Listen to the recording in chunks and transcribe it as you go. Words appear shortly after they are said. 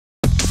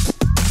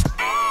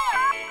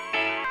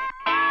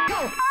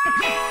Hello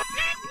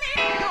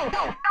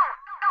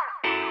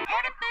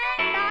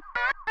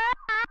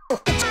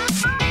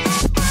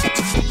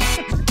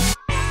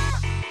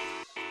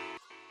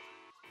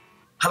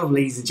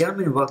ladies and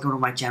gentlemen, welcome to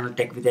my channel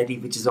Tech with Eddie,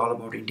 which is all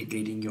about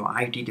integrating your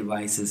IT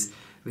devices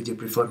with your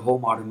preferred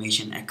home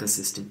automation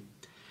ecosystem.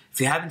 If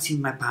you haven't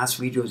seen my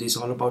past videos, it's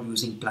all about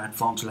using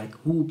platforms like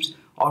Hoops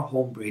or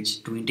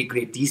Homebridge to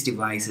integrate these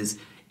devices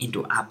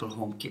into Apple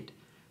HomeKit.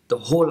 The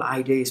whole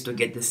idea is to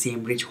get the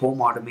same rich home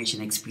automation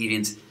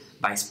experience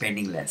by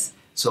spending less.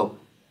 So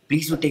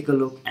please do take a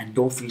look and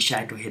don't feel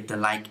shy to hit the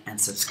like and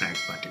subscribe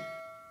button.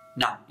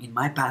 Now, in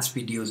my past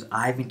videos,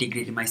 I've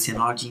integrated my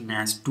Synology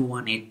NAS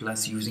 218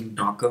 Plus using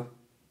Docker.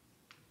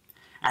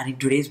 And in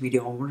today's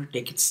video, I want to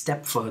take it a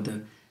step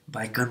further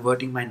by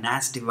converting my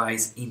NAS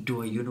device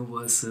into a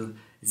universal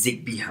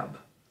Zigbee hub.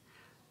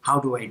 How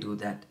do I do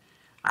that?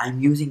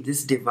 I'm using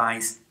this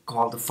device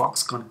called the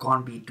Phoscon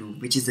Conbee 2,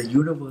 which is a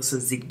universal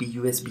Zigbee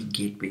USB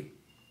gateway.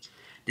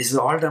 This is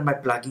all done by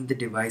plugging the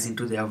device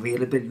into the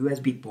available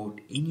USB port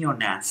in your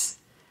NAS.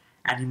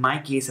 And in my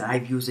case,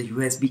 I've used a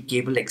USB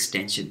cable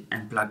extension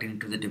and plugged it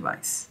into the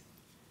device.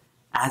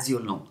 As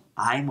you'll know,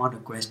 I'm on a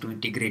quest to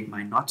integrate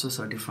my not so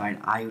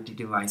certified IoT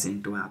device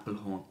into Apple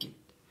HomeKit.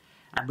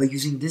 And by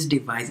using this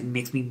device, it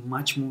makes me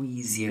much more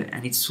easier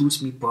and it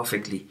suits me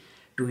perfectly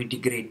to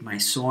integrate my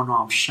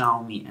Sonos,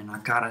 Xiaomi and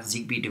Aqara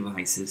Zigbee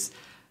devices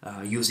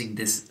using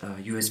this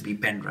USB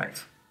pen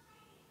drive.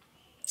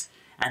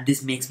 And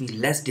this makes me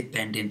less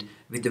dependent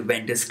with the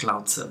vendor's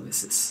cloud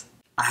services.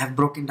 I have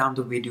broken down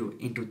the video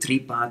into 3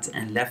 parts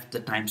and left the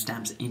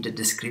timestamps in the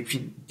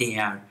description. They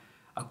are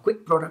a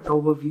quick product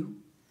overview,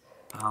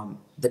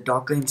 the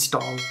Docker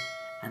install,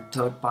 and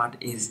third part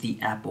is the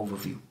app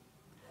overview.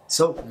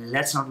 So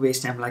let's not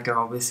waste time like I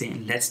always say,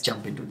 and let's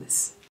jump into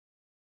this.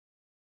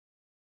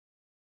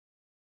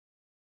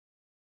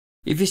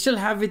 If you still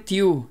have with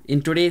you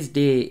in today's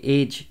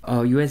age a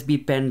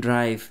USB pen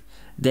drive,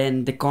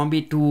 then the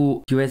Conbee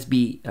 2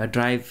 USB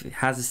drive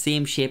has the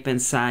same shape and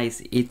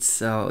size. It's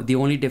the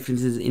only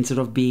difference is instead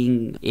of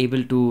being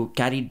able to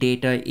carry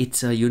data,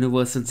 it's a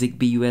universal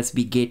Zigbee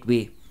USB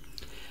gateway.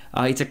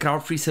 It's a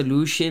crowd-free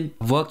solution,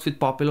 works with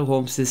popular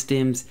home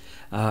systems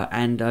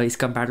and is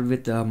compatible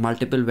with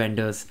multiple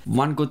vendors.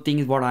 One good thing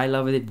is what I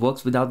love is it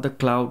works without the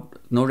cloud,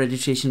 no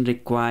registration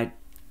required,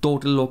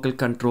 total local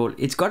control.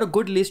 It's got a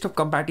good list of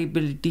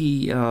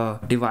compatibility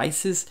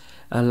devices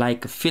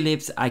like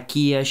Philips,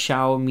 IKEA,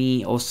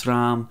 Xiaomi,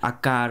 Osram,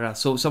 Aqara.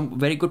 So some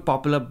very good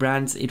popular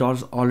brands. It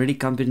also already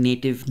comes with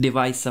native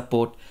device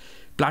support.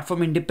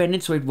 Platform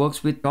independent, so it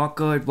works with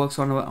Docker, it works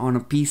on a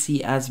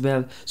PC as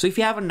well. So if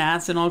you have a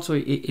NAS and also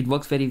it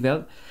works very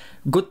well.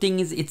 Good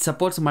thing is it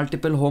supports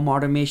multiple home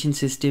automation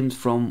systems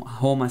from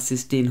Home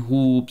Assistant,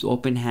 Hoops,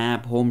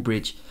 OpenHAB,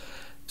 Homebridge.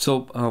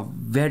 So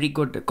very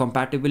good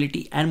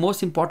compatibility, and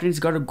most important, it's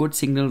got a good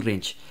signal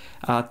range,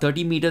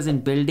 30 meters in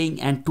building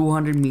and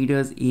 200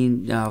 meters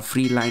in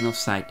free line of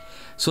sight.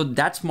 So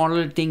that small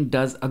little thing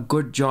does a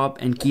good job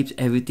and keeps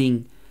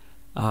everything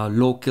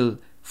local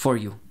for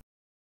you.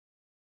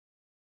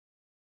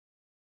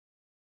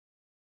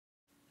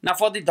 Now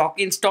for the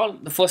Docker install,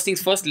 the first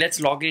things first, let's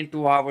log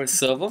into our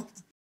server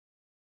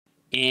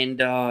and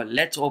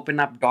let's open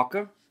up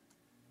Docker.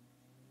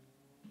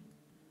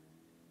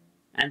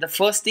 And the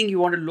first thing you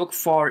want to look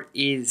for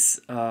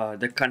is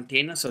the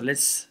container. So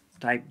let's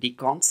type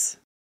deCONZ.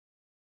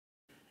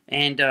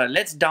 And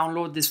let's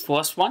download this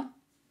first one.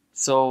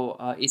 So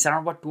it's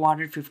around about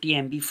 250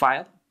 MB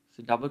file.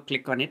 So double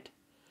click on it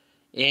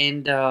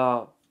and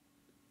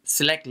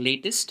select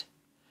latest.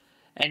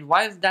 And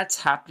while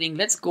that's happening,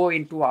 let's go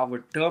into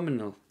our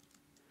terminal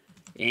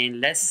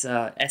and let's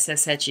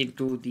SSH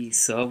into the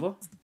server.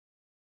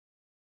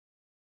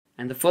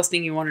 And the first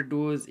thing you want to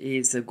do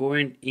is go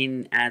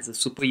in as a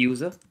super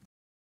user.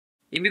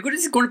 And we're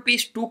just going to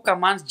paste 2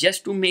 commands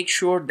just to make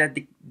sure that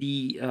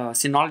the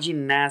Synology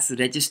NAS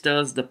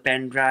registers the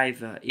pen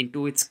drive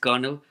into its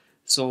kernel.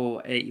 So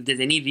if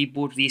there's any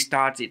reboot,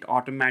 restarts, it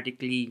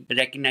automatically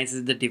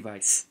recognizes the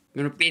device.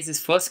 We're going to paste this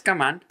first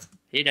command,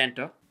 hit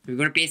enter. We're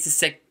going to paste the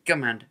second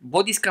command.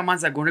 Both these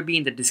commands are going to be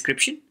in the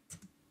description.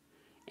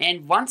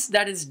 And once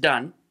that is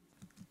done,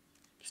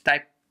 just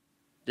type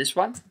this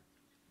one.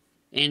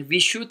 And we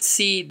should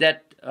see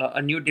that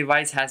a new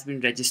device has been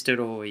registered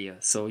over here.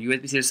 So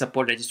USB serial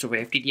support registered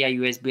over FTDI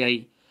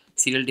USB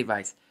serial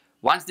device.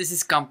 Once this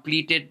is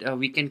completed,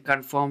 we can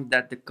confirm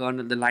that the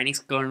kernel, the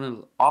Linux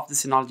kernel of the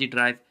Synology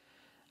drive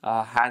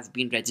has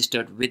been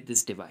registered with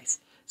this device.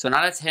 So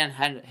now let's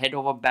head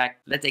over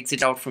back. Let's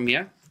exit out from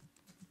here.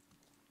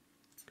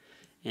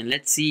 And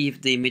let's see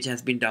if the image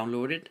has been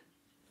downloaded.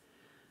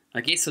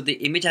 Okay, so the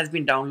image has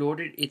been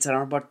downloaded. It's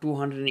around about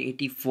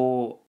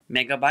 284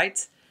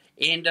 megabytes.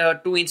 And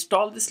to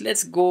install this,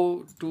 let's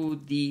go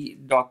to the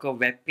Docker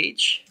web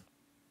page.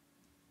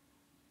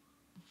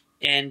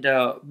 And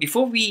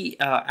before we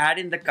add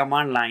in the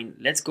command line,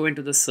 let's go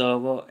into the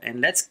server and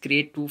let's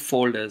create 2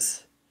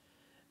 folders,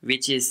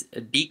 which is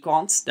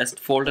deCONZ, that's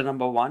folder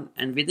number 1.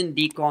 And within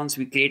deCONZ,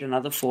 we create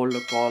another folder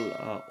called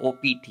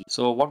OPT.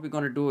 So what we're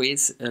going to do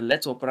is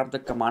let's open up the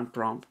command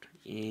prompt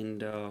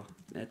and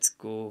let's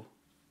go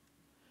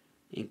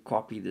and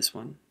copy this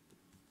one.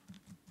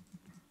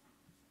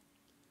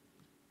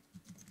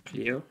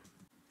 Clear.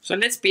 So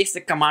let's paste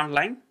the command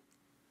line.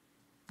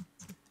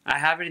 I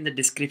have it in the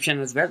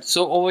description as well.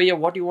 So over here,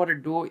 what you want to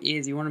do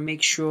is you want to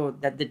make sure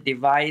that the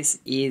device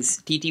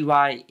is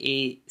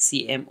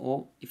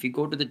TTYACMO. If you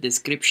go to the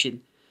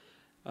description,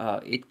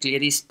 it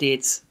clearly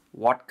states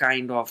what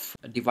kind of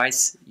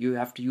device you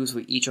have to use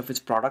for each of its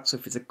products. So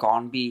if it's a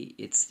Conbee,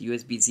 it's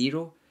USB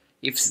 0.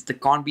 If it's the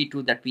Conbee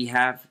 2 that we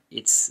have,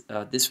 it's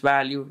this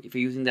value. If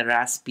you're using the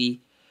Raspi,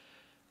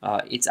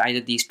 it's either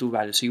these two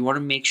values. So you want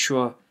to make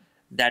sure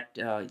that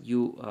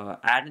you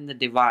add in the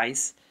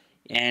device,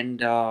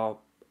 and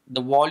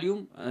the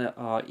volume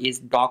is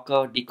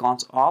Docker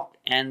deCONZ opt,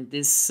 and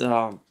this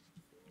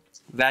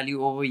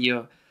value over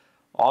here,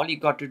 all you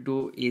got to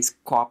do is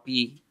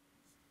copy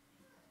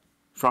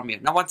from here.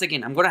 Now once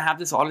again, I'm going to have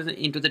this all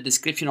into the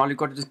description. All you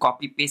got to do is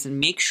copy paste and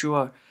make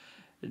sure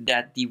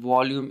that the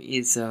volume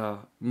is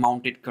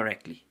mounted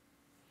correctly.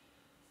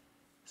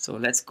 So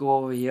let's go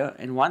over here,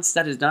 and once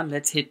that is done,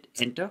 let's hit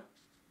enter.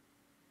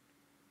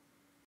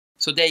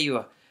 So there you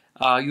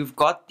are. You've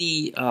got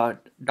the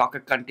Docker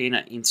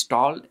container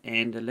installed,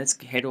 and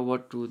let's head over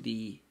to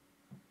the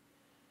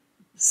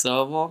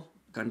server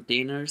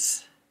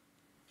containers,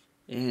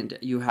 and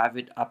you have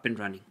it up and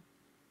running.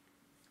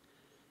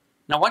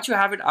 Now once you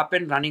have it up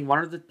and running,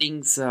 one of the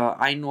things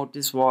I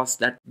noticed was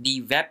that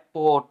the web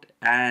port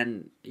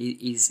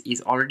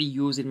is already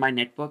used in my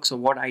network. So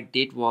what I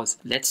did was,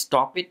 let's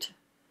stop it,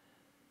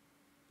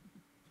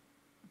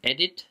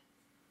 edit,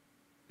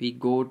 we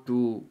go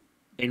to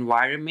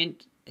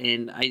environment,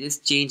 and I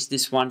just changed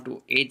this one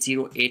to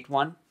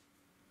 8081,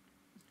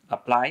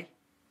 apply,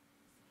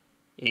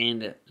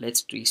 and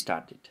let's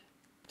restart it.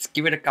 Let's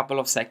give it a couple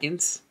of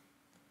seconds.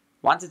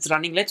 Once it's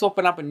running, let's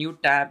open up a new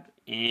tab,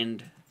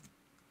 and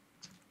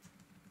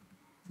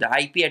the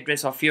IP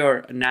address of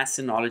your NAS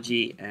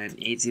Synology and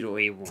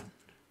 8081.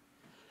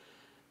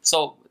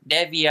 So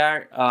there we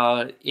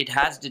are. It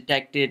has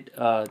detected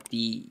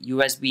the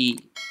USB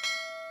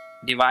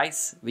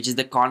device, which is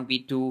the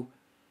Conbee 2,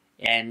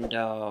 and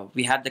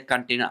we have the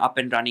container up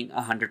and running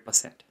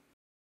 100%.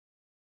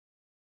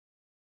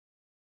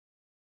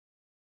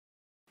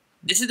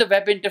 This is the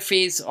web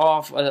interface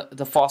of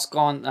the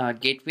Phoscon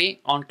gateway.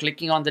 On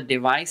clicking on the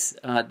device,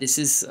 this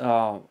is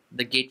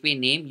the gateway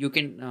name. You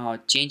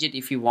can change it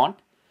if you want,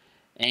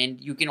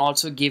 and you can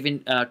also give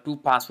in 2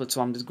 passwords.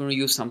 So I'm just going to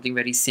use something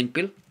very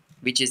simple,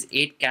 which is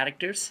 8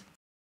 characters.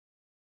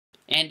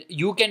 And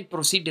you can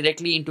proceed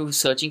directly into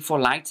searching for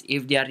lights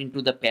if they are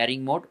into the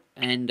pairing mode.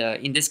 And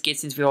in this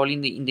case, since we're all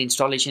in the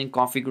installation and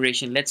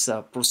configuration, let's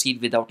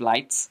proceed without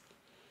lights.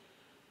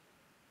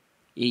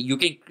 You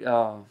can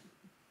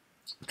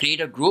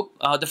create a group.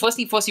 The first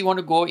thing first, you want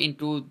to go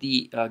into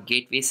the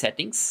gateway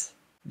settings.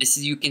 This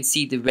is, you can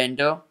see the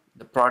vendor,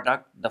 the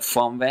product, the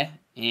firmware,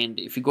 and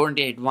if you go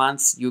into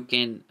advanced, you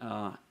can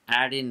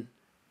add in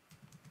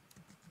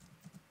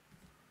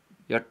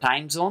your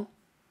time zone,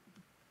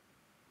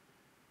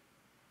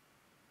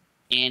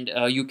 and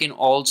you can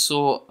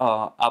also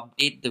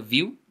update the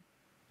view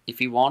if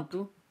you want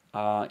to.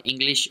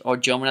 English or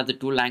German are the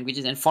 2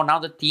 languages, and for now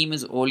the theme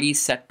is only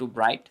set to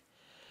bright.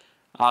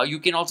 You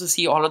can also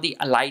see all of the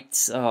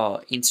lights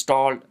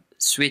installed,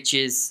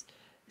 switches,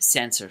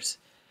 sensors,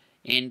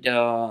 and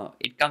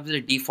it comes with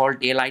a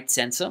default daylight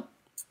sensor.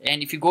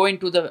 And if you go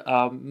into the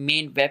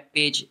main web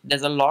page,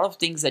 there's a lot of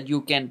things that you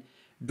can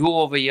do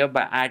over here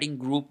by adding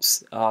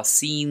groups,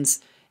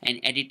 scenes, and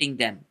editing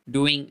them,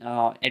 doing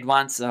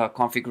advanced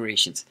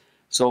configurations.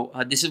 So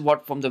this is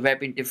what from the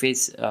web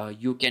interface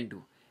you can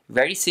do.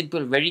 Very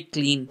simple, very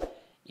clean,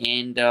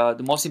 and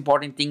the most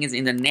important thing is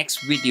in the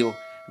next video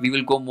we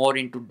will go more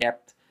into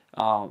depth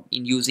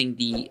in using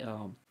the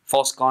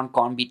Phoscon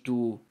Conbee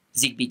 2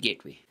 Zigbee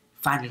gateway.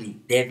 Finally,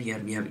 there we are.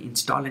 We have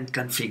installed and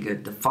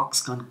configured the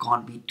Phoscon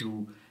Conbee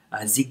 2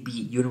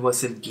 Zigbee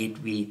Universal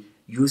Gateway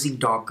using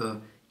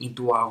Docker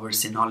into our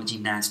Synology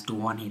NAS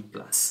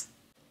 218+.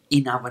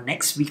 In our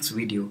next week's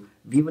video,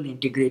 we will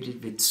integrate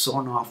it with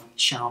Sonoff,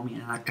 Xiaomi,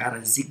 and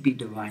Aqara Zigbee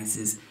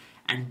devices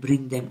and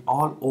bring them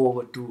all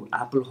over to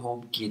Apple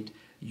HomeKit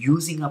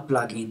using a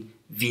plugin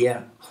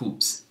via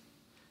Hoops.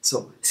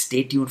 So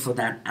stay tuned for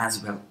that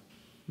as well.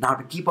 Now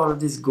to keep all of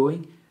this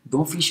going,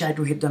 don't feel shy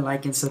to hit the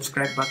like and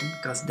subscribe button,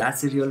 because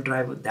that's the real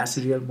driver, that's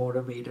the real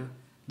motivator.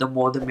 The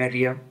more the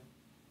merrier.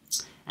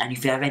 And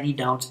if you have any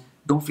doubts,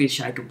 don't feel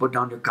shy to put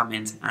down your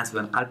comments as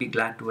well. I'll be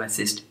glad to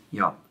assist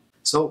you.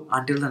 So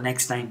until the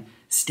next time,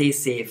 stay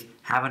safe,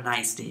 have a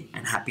nice day,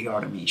 and happy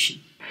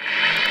automation.